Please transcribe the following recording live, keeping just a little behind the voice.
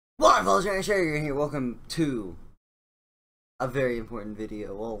What fellas, you're here. Welcome to a very important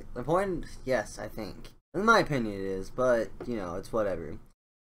video. Well, important? Yes, I think. In my opinion it is, but you know, it's whatever.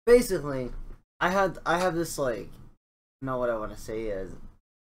 Basically, I have this like, not what I want to say is,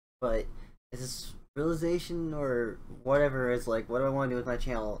 but it's this realization or whatever is like, what do I want to do with my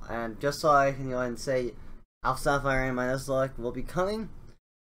channel? And just so I can go ahead and say, Alpha Sapphire and my Nuzlocke will be coming.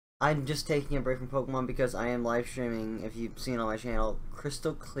 I'm just taking a break from Pokemon because I am live streaming, if you've seen on my channel,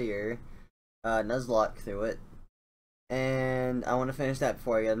 Crystal Clear, Nuzlocke through it. And I want to finish that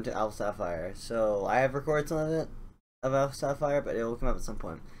before I get into Alpha Sapphire. So I have recorded some of it, of Alpha Sapphire, but it will come up at some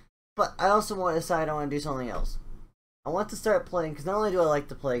point. But I also want to decide I want to do something else. I want to start playing, because not only do I like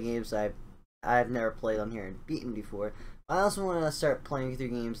to play games I've never played on here and beaten before, I also want to start playing through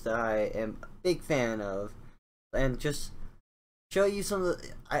games that I am a big fan of, and just show you some of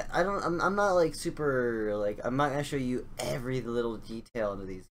the, I'm not like super, like, I'm not going to show you every little detail into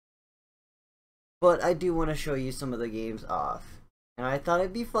these, but I do want to show you some of the games off, and I thought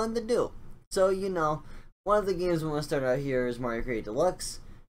it'd be fun to do. So, you know, one of the games we want to start out here is Mario Kart Deluxe.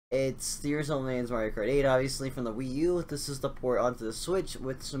 It's the original name's Mario Kart 8, obviously, from the Wii U. This is the port onto the Switch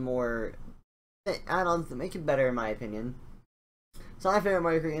with some more add-ons to make it better, in my opinion. It's not my favorite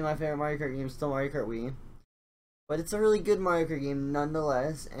Mario Kart game. My favorite Mario Kart game is still Mario Kart Wii. But it's a really good Mario Kart game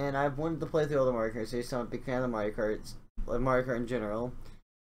nonetheless, and I've wanted to play through all the Mario Kart series, so I'm a big fan of Mario Kart in general.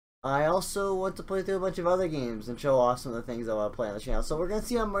 I also want to play through a bunch of other games and show off some of the things I want to play on the channel. So we're going to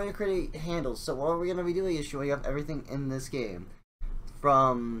see how Mario Kart 8 handles. So what we're going to be doing is showing off everything in this game.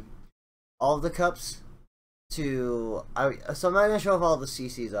 From all of the cups to... so I'm not going to show off all the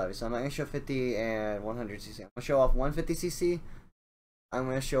CCs, obviously. I'm not going to show 50 and 100cc. I'm going to show off 150cc. I'm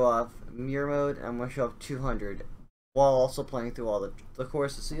going to show off mirror mode, and I'm going to show off 200. While also playing through all the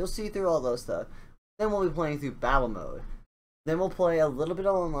courses, so you'll see through all those stuff. Then we'll be playing through battle mode. Then we'll play a little bit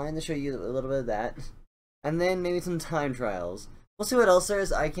online to show you a little bit of that. And then maybe some time trials. We'll see what else there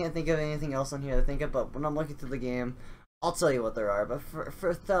is. I can't think of anything else on here to think of, but when I'm looking through the game, I'll tell you what there are. But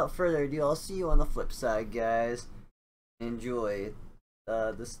without further ado, I'll see you on the flip side, guys. Enjoy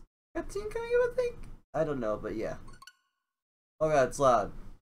this cutscene coming up, I think? I don't know, but yeah. Oh god, it's loud.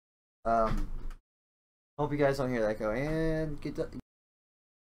 Hope you guys don't hear that go, and get the...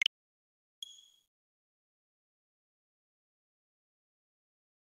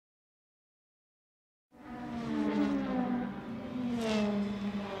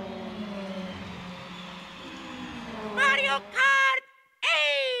 Mario Kart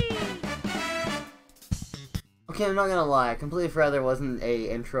 8! Okay, I'm not gonna lie, I completely forgot there wasn't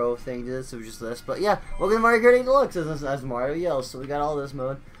a intro thing to this, it was just this, but yeah, welcome to Mario Kart 8 Deluxe as Mario yells, so we got all this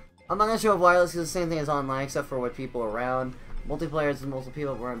mode. I'm not going to show wireless because it's the same thing as online except for with people around. Multiplayer is multiple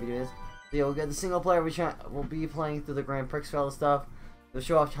people we're going to be doing this. So yeah, we'll get the single player, we'll be playing through the Grand Prix for all the stuff. We'll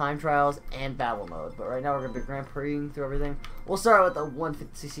show off time trials and battle mode. But right now we're going to be Grand Prix through everything. We'll start with the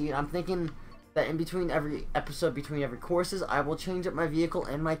 150cc, and I'm thinking that in between every episode, between every courses, I will change up my vehicle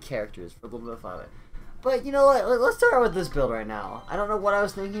and my characters for a little bit of fun. But you know what, let's start with this build right now. I don't know what I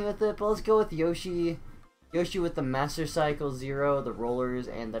was thinking with it, but let's go with Yoshi. Yoshi with the Master Cycle Zero, the rollers,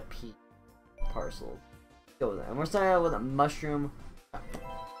 and the P parcels. Go with that. And we're starting out with a mushroom.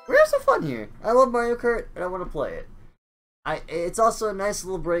 We're having some fun here. I love Mario Kart, and I want to play it. It's also a nice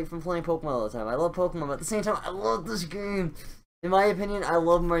little break from playing Pokemon all the time. I love Pokemon, but at the same time, I love this game. In my opinion, I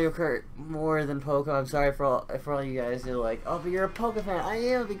love Mario Kart more than Pokemon. I'm sorry for all you guys who are like, oh, but you're a Pokemon fan. I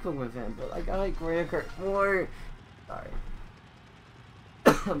am a big Pokemon fan, but like, I like Mario Kart more. Sorry.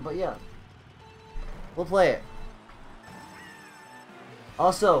 But yeah. We'll play it.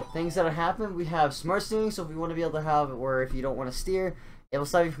 Also, things that happen, we have smart steering, so if you want to be able to have it where if you don't want to steer, it will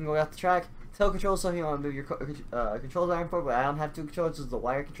stop you from going off the track. Tail control, so if you want to move your controls back and forth, but I don't have two controllers, this is the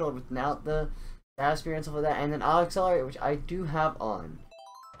wire controller without the dash screen and stuff like that, and then auto accelerate, which I do have on.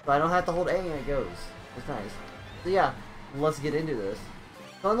 So I don't have to hold A and it goes. It's nice. So yeah, let's get into this.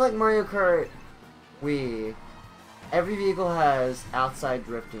 So unlike Mario Kart Wii, every vehicle has outside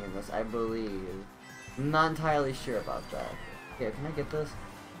drifting in this, I believe. I'm not entirely sure about that. Okay, can I get this?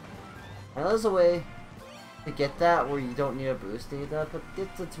 I know there's a way to get that where you don't need a boost to get that, but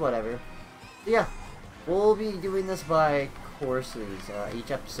it's whatever. So yeah, we'll be doing this by courses, each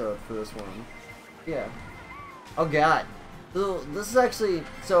episode for this one. Yeah. Oh god. So this is actually,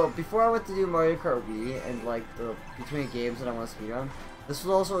 so before I went to do Mario Kart Wii and like the between games that I want to speedrun, this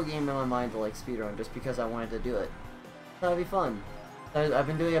was also a game in my mind to like speedrun just because I wanted to do it. That'd be fun. I've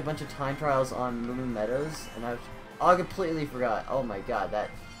been doing a bunch of time trials on Moon Meadows, and I completely forgot. Oh my god,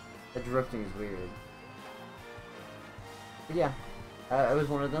 the drifting is weird. But yeah, I was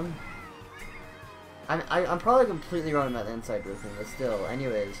one of them. I'm probably completely wrong about the inside booth thing, but still,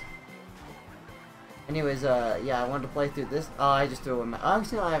 anyways, yeah, I wanted to play through this. Oh, I just threw away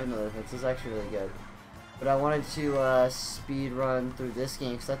actually, no, I have another fix. This is actually really good. But I wanted to speed run through this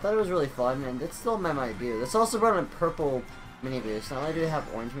game because I thought it was really fun, and it's still my might do. It's also brought in purple mini boost. Not only do they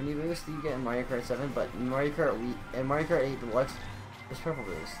have orange mini boost that you get in Mario Kart 7, but in Mario Kart 8 Deluxe, there's purple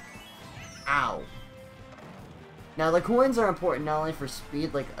boost. Ow. Now the coins are important not only for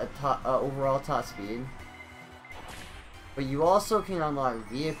speed, like a overall top speed, but you also can unlock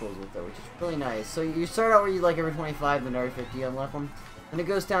vehicles with it, which is really nice. So you start out where you like every 25, then every 50 unlock them. And it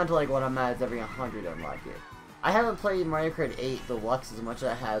goes down to like what I'm at is every 100 unlock it. I haven't played Mario Kart 8 Deluxe as much as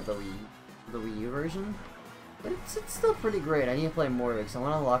I had the Wii U version. But it's still pretty great. I need to play more of it because I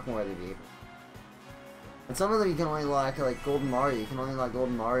want to unlock more of the vehicles. And some of them you can only unlock, like Golden Mario. You can only unlock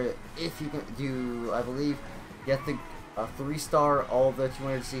Golden Mario if you can do, I believe, get the 3-star all the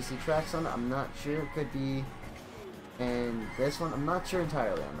 200cc tracks on it. I'm not sure. It could be in this one. I'm not sure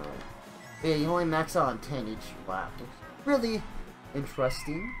entirely on that. But yeah, you only max out on 10 each lap. It's really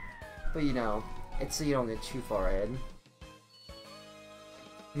interesting, but you know, it's so you don't get too far ahead.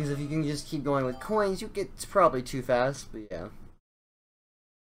 Because if you can just keep going with coins, you get probably too fast. But yeah.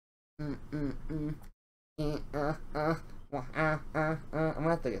 I'm gonna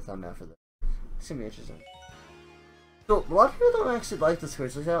have to get a thumbnail for this. It's gonna be interesting. So a lot of people don't actually like this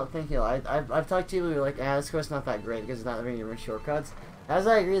course. Like, I don't think I've talked to people who are like, this course is not that great because there's not very many shortcuts. As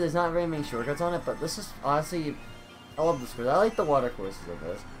I agree, there's not very many shortcuts on it, but this is honestly. I love this course. I like the water courses of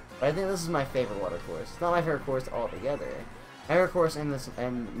this, but I think this is my favorite water course. It's not my favorite course altogether. My favorite course in this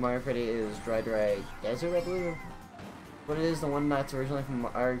and Mario Kart 8 is Dry Desert, I believe. What it is, the one that's originally from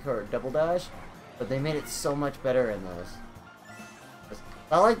Mario Kart Double Dash, but they made it so much better in this.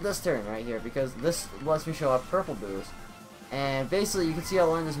 I like this turn right here because this lets me show off purple boost, and basically you can see how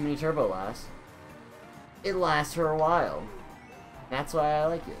long this mini turbo lasts. It lasts for a while. That's why I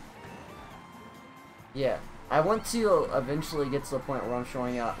like it. Yeah. I want to eventually get to the point where I'm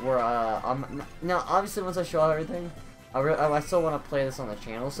showing out, where now obviously once I show out everything, I still want to play this on the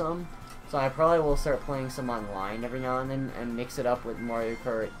channel some, so I probably will start playing some online every now and then and mix it up with Mario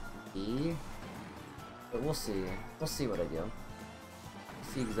Kart E, but we'll see what I do,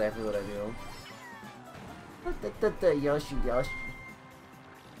 see exactly what I do. Yoshi.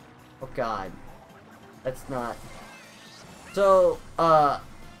 Oh god, that's not, so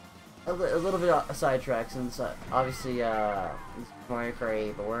a little bit of a sidetrack since obviously it's Mario Kart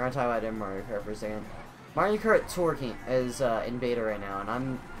 8, but we're gonna talk about Mario Kart for a second. Mario Kart Tour is in beta right now,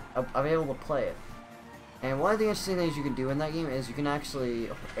 and I'm able to play it. And one of the interesting things you can do in that game is you can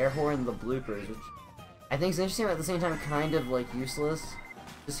actually air horn the bloopers, which I think is interesting, but at the same time kind of like useless,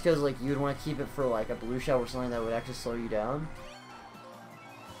 just because like you'd want to keep it for like a blue shell or something that would actually slow you down.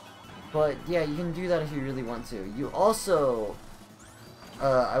 But yeah, you can do that if you really want to. You also.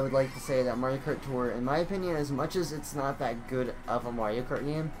 I would like to say that Mario Kart Tour, in my opinion, as much as it's not that good of a Mario Kart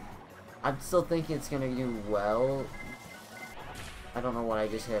game, I'm still thinking it's gonna do well. I don't know what I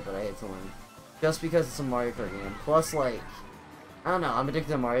just hit, but I hit someone. Just because it's a Mario Kart game. Plus, like, I don't know, I'm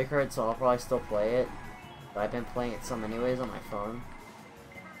addicted to Mario Kart, so I'll probably still play it. But I've been playing it some anyways on my phone.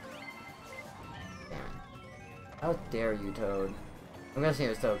 Damn it. How dare you, Toad. I'm gonna say it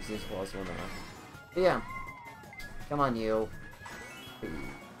was Toad because he's the closest one now. But yeah. Come on, you.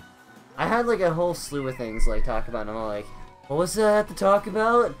 I had like a whole slew of things like talk about, and I'm all like, what was that I have to talk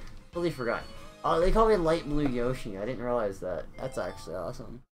about? Totally forgot. Oh, they call me Light Blue Yoshi. I didn't realize that. That's actually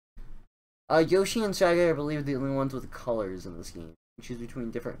awesome. Yoshi and Shaggy, I believe, are the only ones with colors in this game. You choose between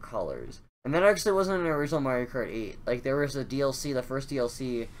different colors. And that actually wasn't in the original Mario Kart 8. Like, there was a DLC, the first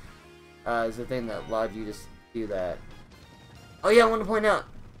DLC, is the thing that allowed you to do that. Oh yeah, I want to point out.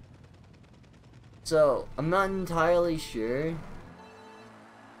 So, I'm not entirely sure.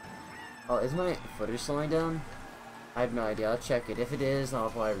 Oh, is my footage slowing down? I have no idea. I'll check it. If it is, I'll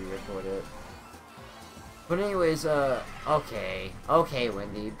probably re-record it. But anyways, okay. Okay,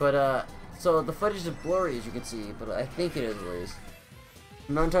 Wendy. But, so the footage is blurry, as you can see, but I think it is at least.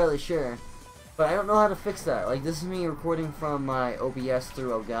 I'm not entirely sure. But I don't know how to fix that. Like, this is me recording from my OBS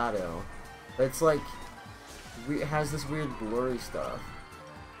through Elgato. But it's like, it has this weird blurry stuff.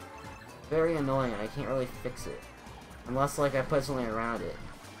 Very annoying, and I can't really fix it. Unless, like, I put something around it.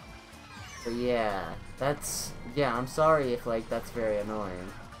 So yeah, yeah, I'm sorry if, like, that's very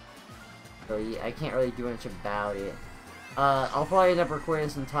annoying. So yeah, I can't really do much about it. I'll probably end up recording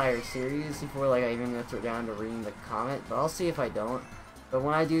this entire series before, like, I even get to it down to reading the comment, but I'll see if I don't. But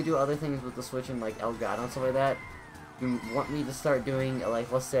when I do other things with the Switch and, like, Elgato and stuff like that, you want me to start doing,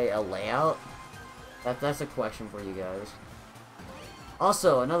 like, let's say, a layout? That's a question for you guys.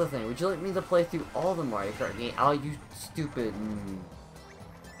 Also, another thing, would you like me to play through all the Mario Kart games? Oh, you stupid.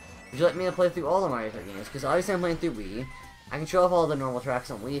 Would you like me to play through all the Mario Kart games? Because obviously I'm playing through Wii. I can show off all the normal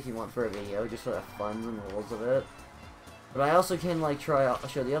tracks on Wii if you want for a video, just for the fun and rules of it. But I also can, like, show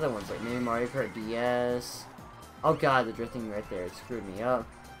the other ones, like maybe Mario Kart DS. Oh god, the drifting right there, it screwed me up.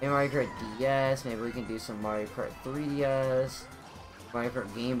 Maybe Mario Kart DS, maybe we can do some Mario Kart 3DS. Mario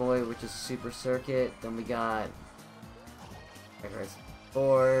Kart Game Boy, which is Super Circuit. Then we got Mario Kart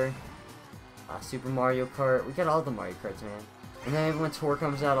 4, Super Mario Kart. We got all the Mario Karts, man. And then maybe when Tour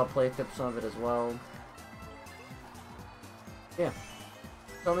comes out, I'll play through some of it as well. Yeah.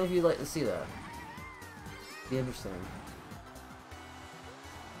 Tell me if you'd like to see that. Be interesting.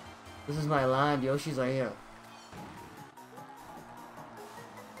 This is my line, Yoshi's right here.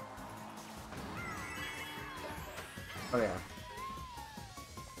 Oh yeah.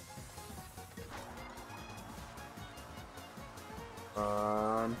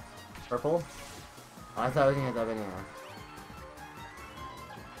 Purple? Oh, I thought I was gonna hit that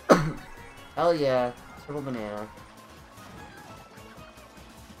banana. Hell yeah. Purple banana.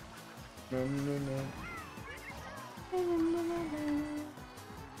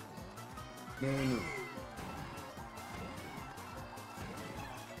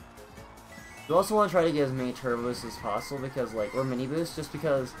 You also want to try to get as many turbos as possible because, like, or mini boosts, just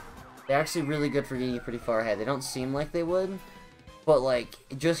because they're actually really good for getting you pretty far ahead. They don't seem like they would, but, like,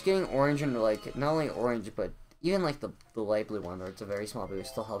 just getting orange and, like, not only orange, but even, like, the light blue one, where it's a very small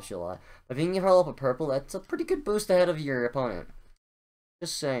boost, still helps you a lot. But if you can get all up a purple, that's a pretty good boost ahead of your opponent.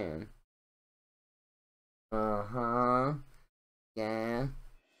 Just saying. Uh-huh. Yeah.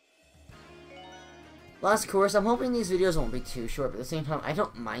 Last course, I'm hoping these videos won't be too short, but at the same time, I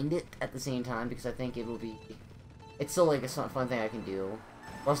don't mind it at the same time, because I think it will be... It's still, like, a fun thing I can do.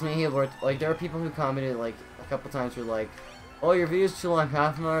 Plus, maybe, like, there are people who commented, like, a couple times who are like, oh, your video's too long,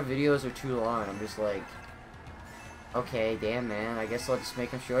 half an hour videos are too long. I'm just like, okay, damn, man, I guess I'll just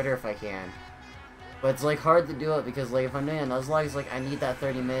make them shorter if I can. But it's, like, hard to do it, because, like, if I'm doing a Nuzlocke, it's like, I need that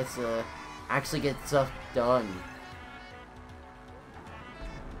 30 minutes to actually get stuff done.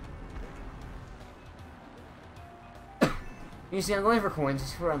 You see, I'm going for coins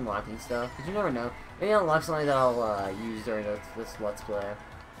just for unlocking stuff, because you never know. Maybe I'll unlock something that I'll use during this Let's Play.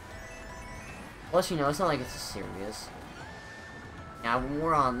 Plus, you know, it's not like it's serious. Now, when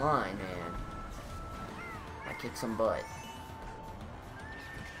we're online, man, I kick some butt.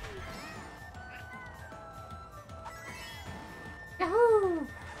 Yahoo!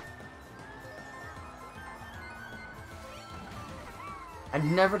 I've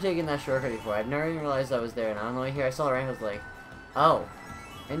never taken that shortcut before. I've never even realized I was there, and on the way here I saw the rank, I was like, oh,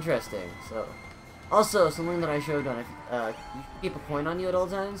 interesting. So, also, something that I showed on it, you keep a coin on you at all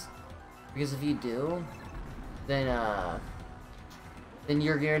times, because if you do, then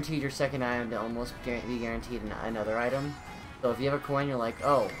you're guaranteed your second item to almost be guaranteed another item. So if you have a coin, you're like,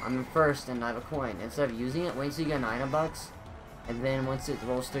 oh, I'm in first and I have a coin. Instead of using it, wait until you get 9 bucks, and then once it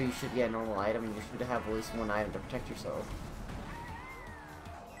rolls through, you should get a normal item, and you should have at least one item to protect yourself.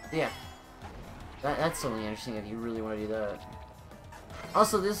 Yeah, that's something interesting if you really want to do that.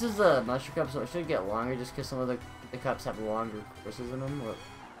 Also, this is a mushroom cup, so it should get longer just because some of the cups have longer courses in them. Look.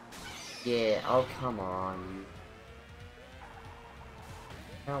 Yeah, oh come on.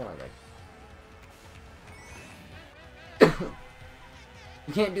 I don't like that.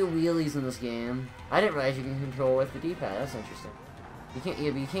 You can't do wheelies in this game. I didn't realize you can control with the D-pad. That's interesting. You can't.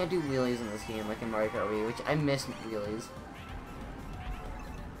 Yeah, but you can't do wheelies in this game like in Mario Kart Wii, which I miss wheelies.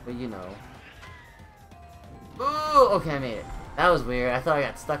 But you know. Ooh, okay, I made it. That was weird. I thought I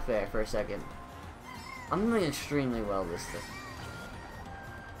got stuck there for a second. I'm doing extremely well this thing.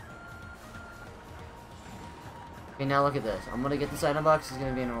 Okay, now look at this. I'm gonna get this item box. It's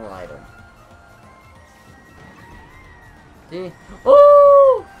gonna be a normal item. See?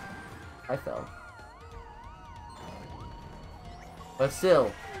 Oh! I fell. But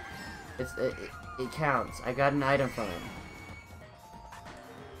still, it counts. I got an item from him.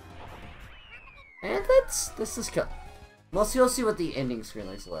 And this is cut. Well, so you'll see what the ending screen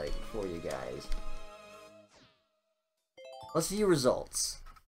looks like for you guys. Let's see your results.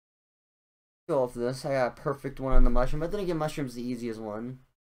 Go off this. I got a perfect one on the mushroom, but then again, mushroom's the easiest one.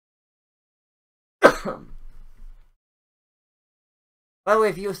 By the way,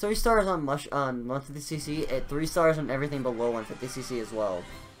 if you have 3 stars on 150cc, it 3 stars on everything below 150cc as well.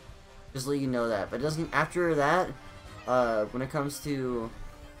 Just let you know that. But it doesn't. After that, when it comes to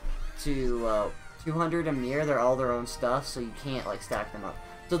 200 and Mir, they're all their own stuff, so you can't like stack them up.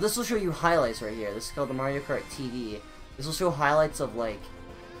 So this will show you highlights right here. This is called the Mario Kart TV. This will show highlights of like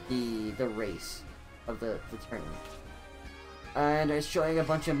the race of the tournament. And it's showing a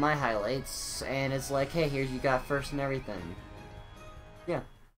bunch of my highlights, and it's like, hey, here's you got first and everything. Yeah.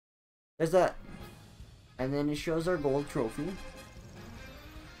 There's that. And then it shows our gold trophy.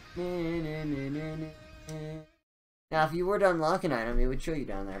 Now, if you were to unlock an item, it would show you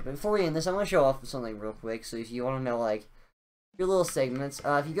down there. But before we end this, I'm going to show off something real quick. So if you want to know, like, your little segments,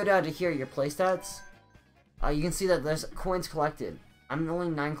 if you go down to here, your playstats, you can see that there's coins collected. I'm only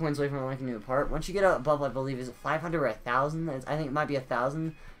 9 coins away from unlocking a new part. Once you get up above, I believe, is it 500 or 1,000? I think it might be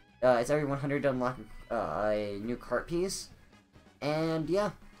 1,000. It's every 100 to unlock a new cart piece. And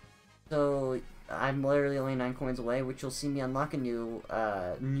yeah, so I'm literally only 9 coins away, which you'll see me unlock a new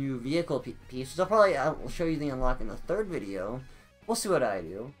vehicle piece. So I'll show you the unlock in the 3rd video. We'll see what I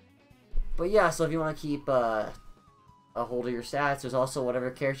do. But yeah, so if you want to keep a hold of your stats, there's also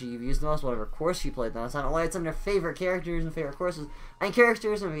whatever character you've used the most, whatever course you played the most. I don't know why it's under favorite characters and favorite courses. I mean,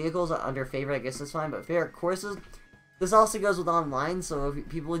 characters and vehicles are under favorite, I guess that's fine, but favorite courses, this also goes with online, so if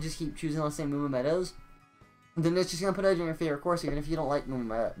people just keep choosing the same Mooma Meadows, then it's just gonna put it in your favorite course, even if you don't like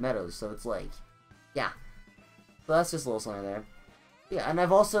Mooma Meadows, so it's like, yeah. So that's just a little something there. Yeah, and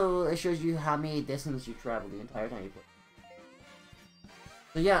I've also, it shows you how many distance you traveled the entire time you played.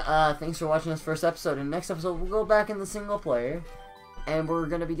 So yeah, thanks for watching this first episode. In the next episode, we'll go back in the single player, and we're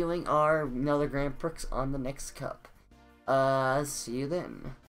gonna be doing another Grand Prix on the next cup. See you then.